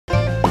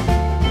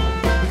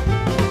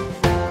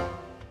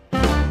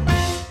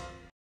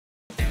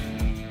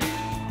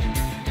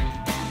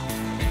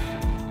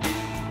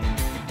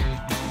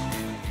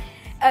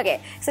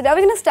Okay, so now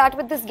we're going to start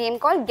with this game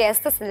called Guess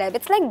The Celeb.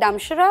 It's like dumb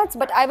charades,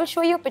 but I will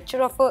show you a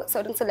picture of a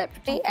certain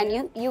celebrity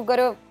and you got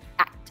to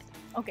act.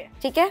 Okay.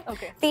 ठीक है?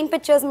 Okay. 3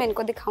 pictures मैं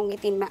इनको दिखाऊंगी,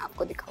 3 मैं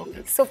आपको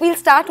दिखाऊंगी. So we'll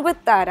start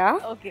with Tara.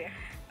 Okay.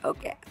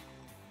 Okay.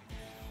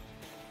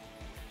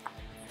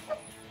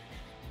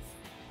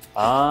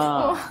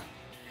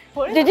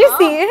 Did you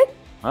see it?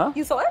 Huh?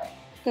 You saw it?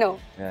 No.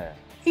 Yeah.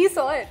 He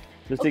saw it.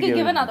 Just Okay, take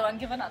give it. another one.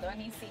 Give another one.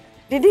 He's seen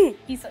it. Did he?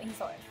 He saw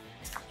it.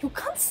 You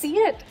can't see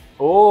it.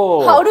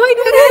 Oh. How do I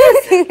do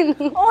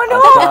this? Oh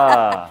no.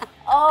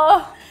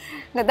 Ah.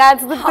 No,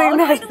 that's the How thing.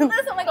 do I do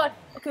this? Oh my god.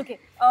 Okay.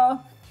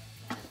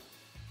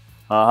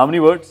 How many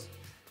words?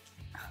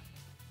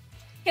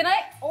 Can I?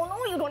 Oh no,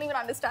 you don't even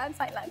understand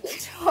sign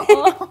language.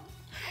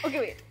 Okay,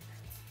 wait.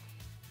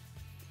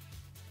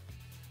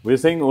 We're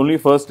saying only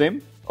first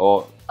name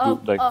or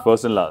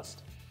first and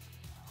last?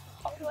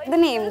 How do I The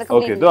name, the Okay,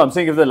 complete so I'm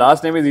saying if the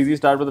last name is easy,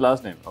 start with the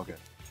last name. Okay.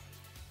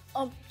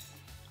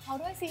 How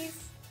do I say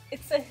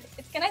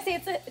can I say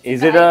it's a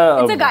Is guy? it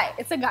a- It's a guy.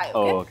 It's a guy,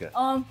 okay? Oh,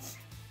 okay.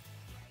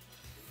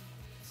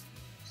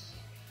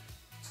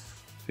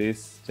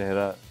 Face,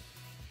 chehra,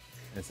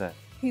 aisa hai.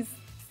 He's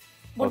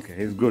Okay,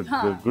 he's good.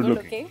 Haan, Good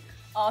looking.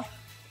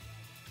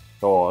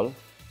 Tall.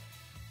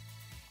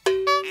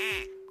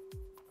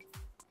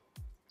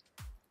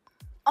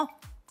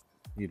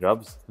 He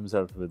rubs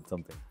himself with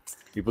something.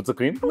 He puts a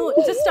cream? No,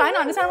 just try and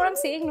understand what I'm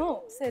saying.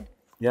 No, Sid.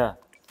 Yeah.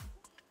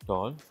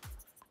 Tall.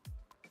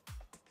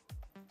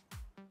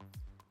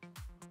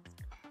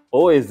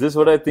 Oh, is this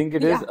what I think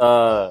it is? It's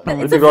a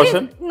Hrithik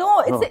Roshan? phrase.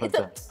 No, No,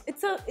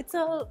 it's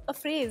a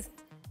phrase.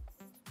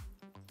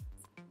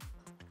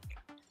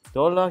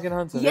 Tall, dark and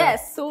handsome.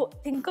 Yes. So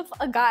think of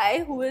a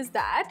guy who is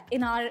that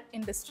in our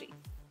industry.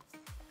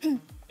 Yeah.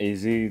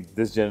 Is he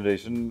this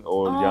generation?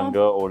 Old,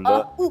 younger,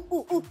 older?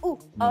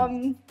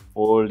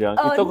 Old, young.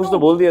 इतना कुछ तो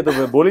बोल दिया तो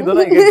मैं बोल ही दो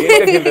ना ये गेम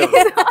क्या खेल रहे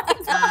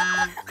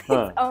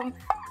हो?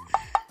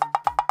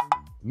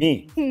 Me.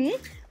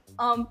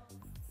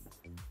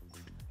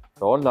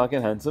 Tall, dark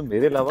and handsome.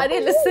 मेरे अलावा. Arey,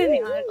 listen,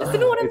 yaar. Listen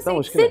to what I'm इतना saying.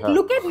 मुश्किल है, Sid, हाँ.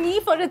 look at me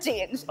for a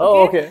change.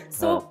 Oh, okay.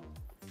 So,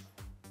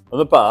 From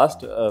the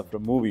past,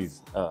 from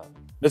movies.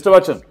 Mr.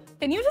 Bachchan.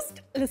 can you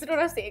just listen to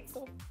what I'm saying?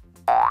 So,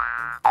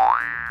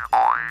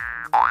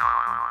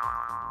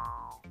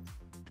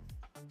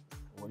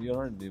 What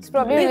you're not It's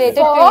probably related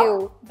to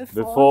you.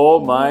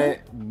 Before my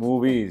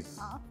movies.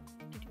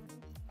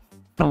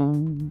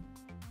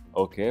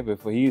 Okay,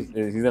 before he's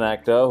an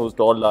actor who's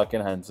tall, dark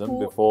and handsome.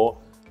 Before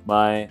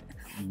my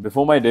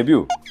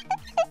debut.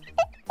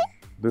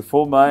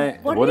 Before my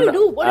What did you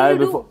do? What did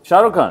you do? Shah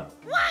Rukh Khan.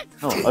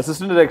 No,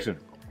 assistant direction.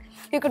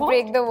 You could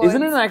break the words.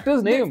 Isn't it an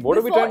actor's name? What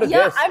are we trying to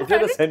Yeah, guess? I'm Is it a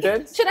trying to-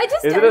 sentence? Should I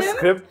just Is tell it a him?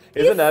 script? Is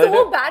He's it a narrative?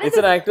 so bad at It's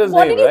an this. actor's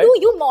What name, did you right?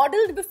 do? You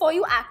modeled before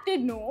you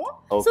acted, no?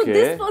 So Okay.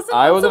 this person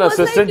I was also an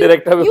assistant like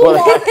director before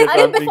I acted, so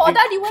Arey, I'm before thinking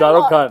that you were Shah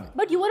Rukh Khan.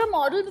 But you were a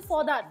model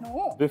before that,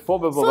 no? Before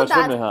So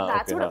Bachchan mein,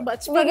 that's okay, what haan.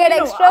 Bachchan We get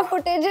mein extra hua.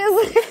 footages.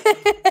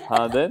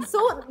 हाँ, then?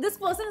 So this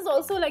person is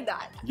also like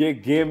that. ये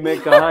game में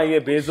कहाँ ये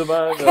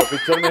बेजुबान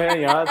picture में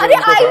है यहाँ तो Arey,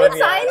 इनको I समझ would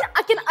नहीं आ sign.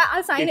 रहा।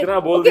 I'll sign it. इतना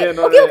बोल Okay, दिया okay,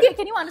 इन्होंने। okay.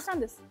 Can you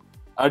understand this?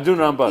 Arjun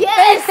Rampal.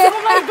 Yes.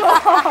 Oh my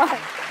god.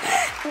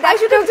 I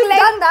should have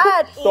done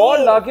that.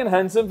 Tall, dark and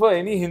handsome for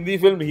any Hindi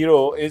film hero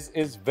is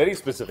very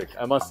specific.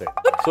 I must say,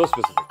 so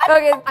specific.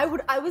 Okay. I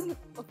was.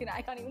 Okay,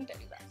 I can't even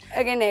tell you that.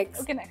 Okay,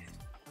 next. Okay, next.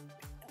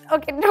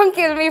 Okay, don't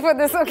kill me for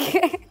this,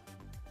 okay?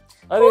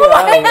 अरे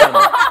यार,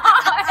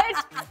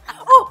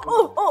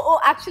 Oh,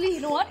 actually,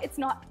 you know what? It's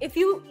not. If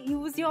you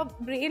use your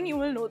brain, you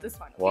will know this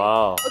one. Okay?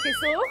 Wow. Okay,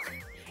 so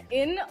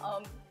in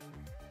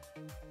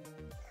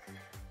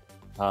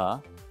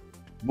हाँ,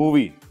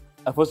 movie.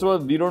 First of all,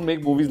 we don't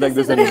make movies like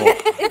this is anymore.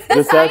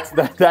 the sign.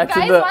 That's Guys,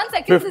 in the 1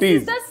 second. 50s.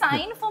 This is the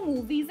sign for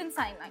movies in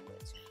sign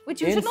language,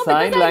 which you In should know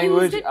sign because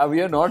language, I used it.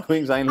 we are not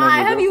doing sign I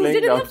language. have we are used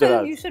it in playing the film.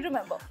 Ramcharan. You should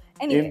remember.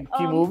 Anyway, In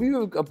की movie,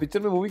 picture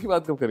में movie की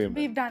बात कब करें हमने?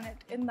 we've done it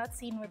in that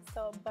scene with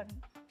the bun.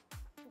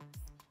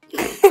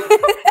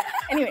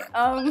 Anyway,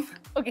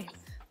 okay.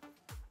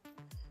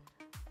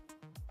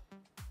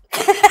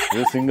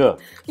 He's a singer.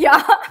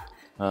 Yeah.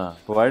 हाँ,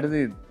 provided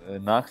the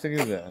नाक से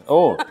क्यों गया?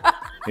 Oh,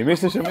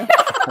 Himesh Reshammiya.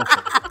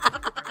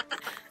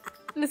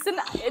 Listen,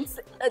 it's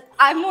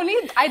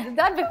I did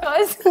that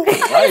because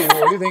Why?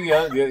 What do you think?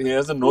 He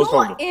has a nose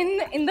problem.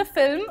 in the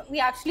film we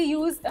actually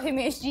used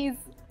Himesh ji's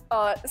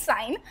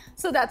sign,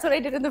 so that's what I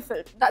did in the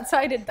film. That's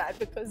why I did that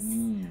because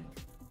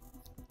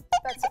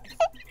that's it.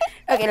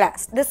 Okay,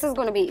 last. This is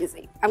going to be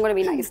easy. I'm going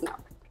to be nice now.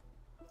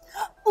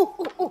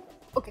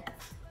 Okay.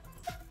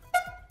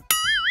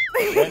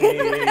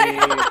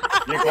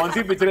 ये कौन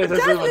सी picture ऐसे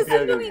Just बनती है?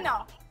 listen to me now.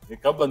 ये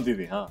कब बनती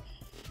थी? हाँ,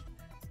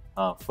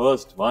 हाँ,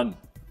 first one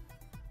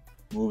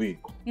movie.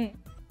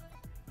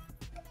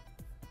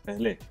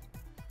 पहले.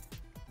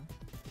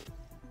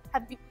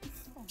 Have you,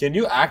 Can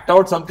you act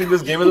out something?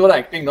 This game is about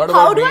acting, not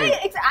how about do me.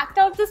 I act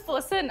out this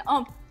person?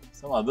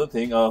 Some other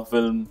thing,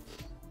 film.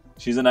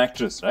 She's an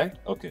actress, right?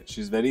 Okay,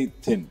 she's very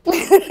thin.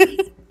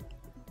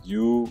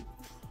 You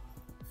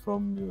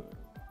from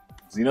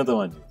Zeenat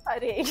Aman ji.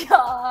 Arey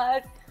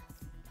yaar.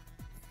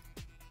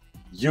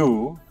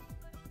 You.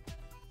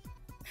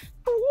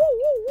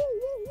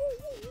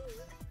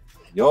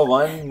 Your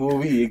one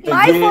movie.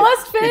 My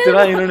first film.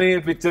 इतना इन्होंने ये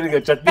picture का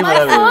चटनी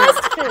बना दी. My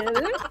first film.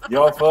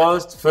 Your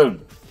first film.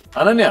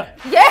 Ananya.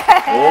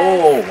 Yeah.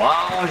 Oh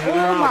wow!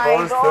 Your my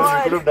first film. You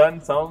God. could have done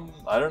some.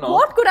 I don't know.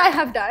 What could I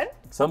have done?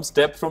 Some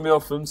step from your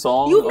film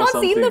song. You've or not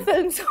something. seen the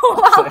film, so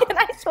how can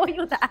I show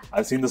you that?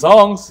 I've seen the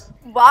songs.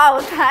 Wow,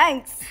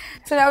 thanks.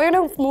 So now we're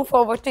going to move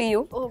forward to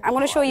you. Oh, I'm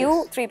going to show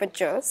you 3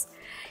 pictures.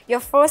 Your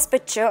first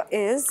picture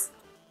is...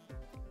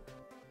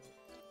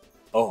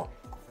 Oh.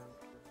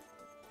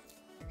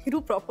 You do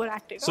proper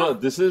acting. So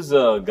this is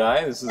a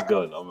guy. This is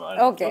girl.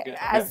 Okay.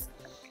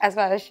 As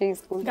far as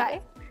she's cool.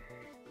 Guy.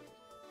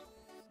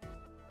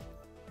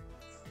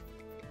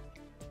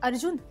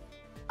 Arjun.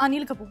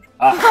 Anil Kapoor.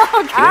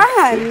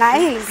 Okay.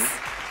 Nice.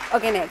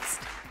 Okay, next.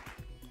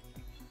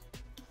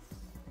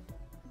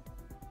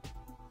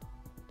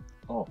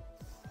 Oh.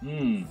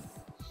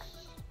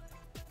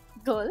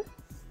 Girl.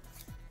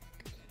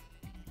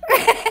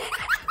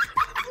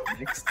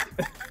 Next.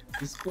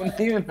 इसको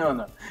नहीं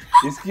बनाना.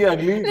 इसकी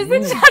अगली.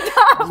 Listen, shut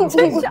up.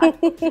 Just shut.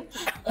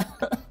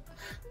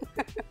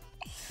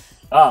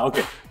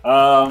 Okay.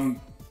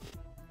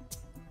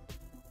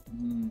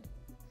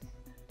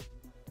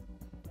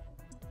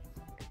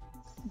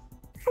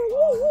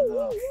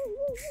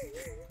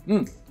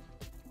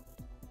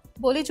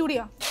 Bole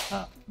Chudiya.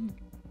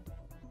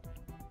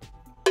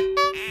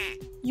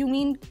 You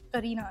mean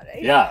Kareena,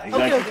 right? Yeah,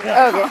 exactly. Okay.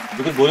 Yeah.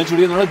 Because Bole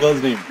Chudiya is not a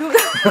girl's name.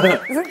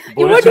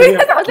 You were doing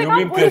that. I was like, you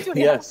mean Bole Chudiya.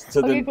 Yes. So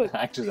Okay, then good.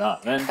 actors are.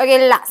 Then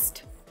Okay,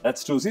 last.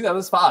 that's true. See, that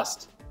was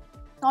fast.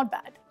 Not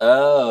bad.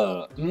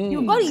 You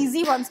You've got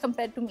easy ones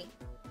compared to me.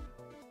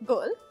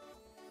 Girl.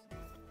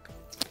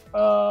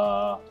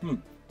 I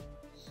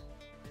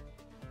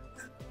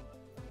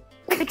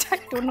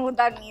don't know what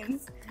that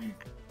means.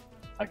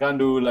 I can't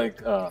do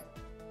like.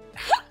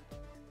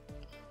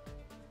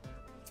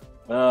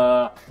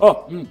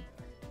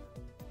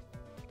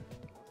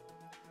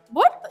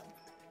 What?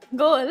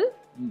 Girl?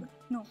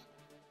 No.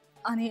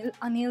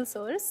 Anil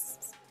sirs.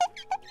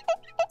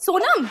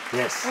 Sonam.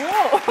 Yes. Oh.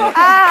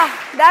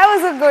 That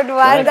was a good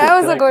one. That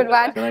was a good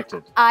one.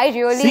 Connected. I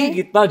really... See,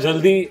 कितना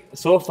जल्दी,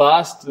 so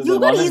fast. You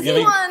got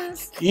easy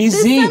ones.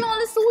 Easy. This one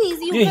all is so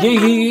easy. You can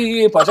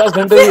ये 50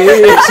 घंटे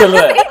ये चल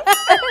रहा है.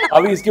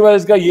 अभी इसके बाद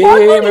इसका ये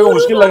मेरे को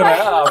मुश्किल लग रहा है.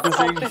 After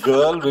saying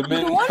girl,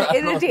 women. Don't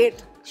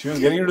irritate. She was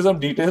getting into some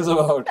details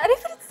about.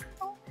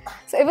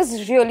 So it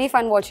was really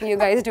fun watching you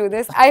guys do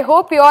this. I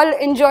hope you all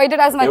enjoyed it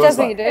as much as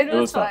we did. It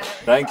was fun.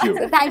 Thank you.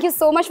 So thank you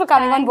so much for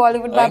coming on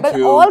Bollywood Thank Bubble.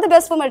 you. All the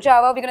best for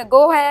Marjava. We're going to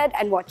go ahead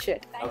and watch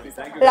it.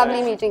 Thank you.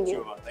 Lovely meeting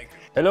you. Thank you.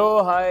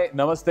 Hello, hi,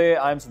 namaste.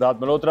 I'm Sidharth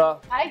Malhotra.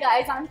 Hi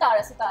guys, I'm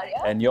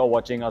Sutaria. And you're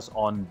watching us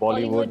on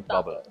Bollywood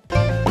Bubble.